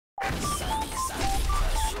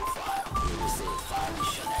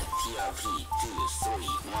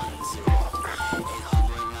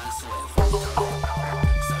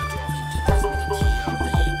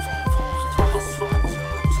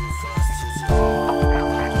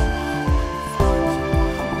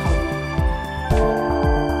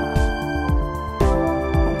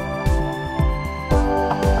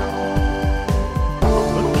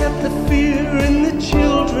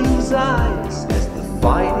Eyes as the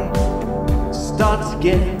fighting starts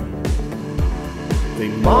again. They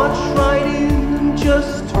march right in and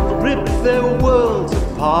just rip their worlds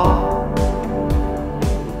apart.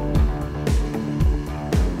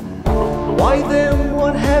 Why then,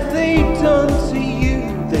 what have they done to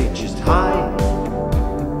you? They just hide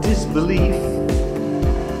in disbelief.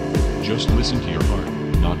 Just listen to your heart,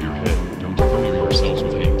 not your head. Don't fill yourselves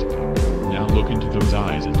with hate. Now look into those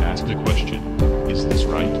eyes and ask the question, is this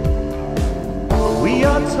right? We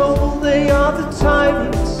are told they are the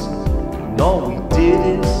tyrants, and all we did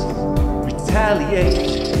is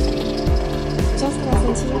retaliate. Just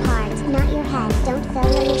listen to your heart, not your head. Don't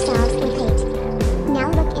fill yourselves with hate. Now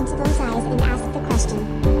look into those eyes and ask the question,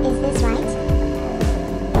 is this right?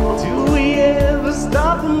 Do we ever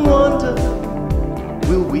stop and wonder,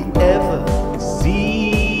 will we ever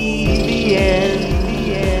see the end?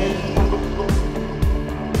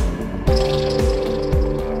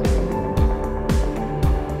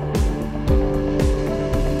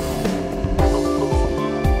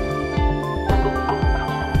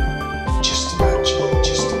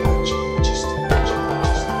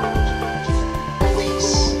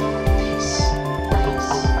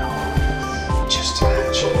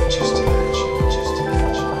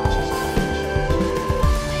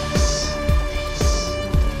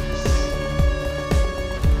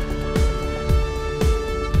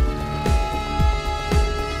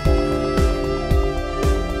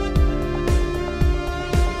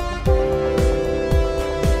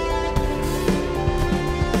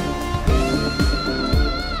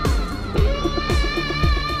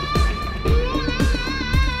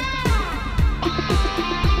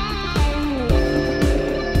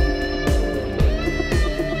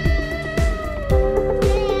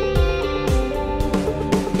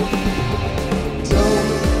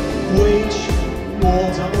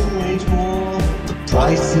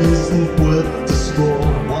 Price isn't worth the score.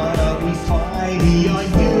 Why are we fighting? We are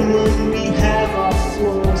human, we have our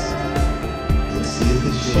flaws. Let's hear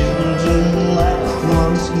the children laugh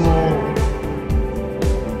once more.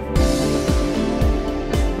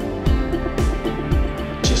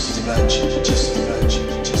 Just imagine, just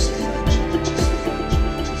imagine, just imagine, just imagine.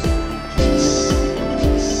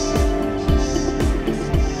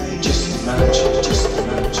 Just imagine, just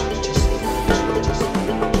imagine.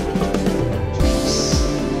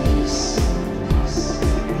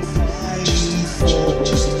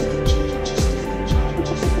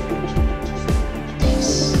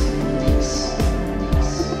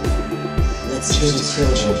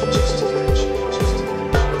 Just